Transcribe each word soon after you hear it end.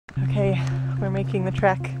Okay, we're making the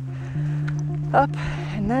trek up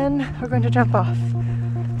and then we're going to jump off.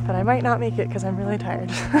 But I might not make it because I'm really tired.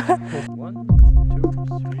 1, 2,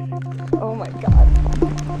 3. Oh my god.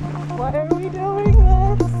 Why are we doing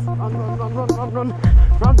this? Run, run, run, run, run, run.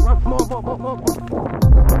 Run, run, more, more, more, more.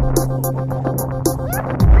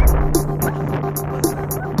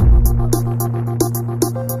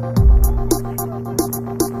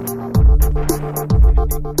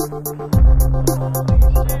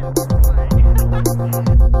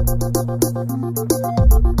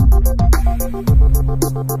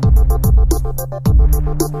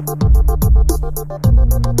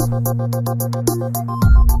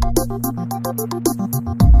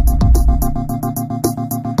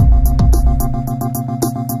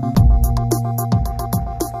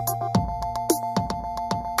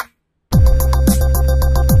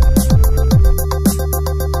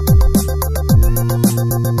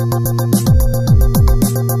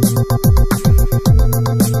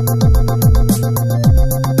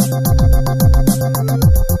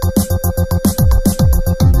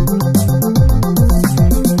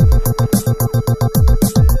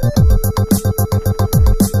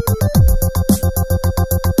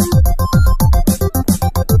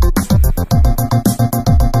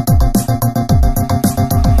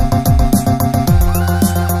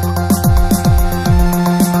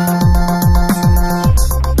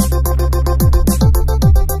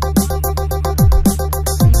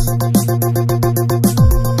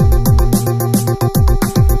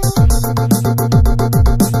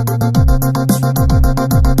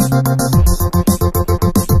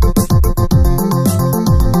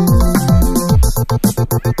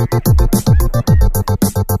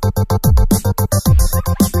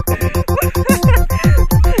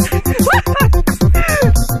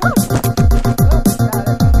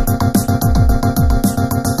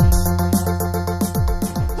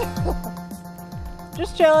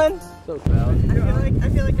 Just chilling. So proud. I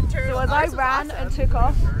feel like a turtle. So as I ran and took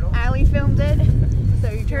off, Alli filmed it. So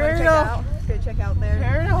you can go check out there.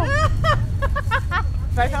 Turtle.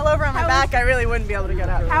 If I fell over on my back, I really wouldn't be able to get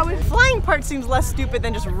up. The flying part seems less stupid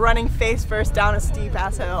than just running face first down a steep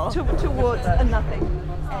ass hill. Towards a nothing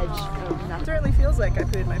edge. It certainly feels like I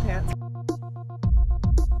pooed my pants.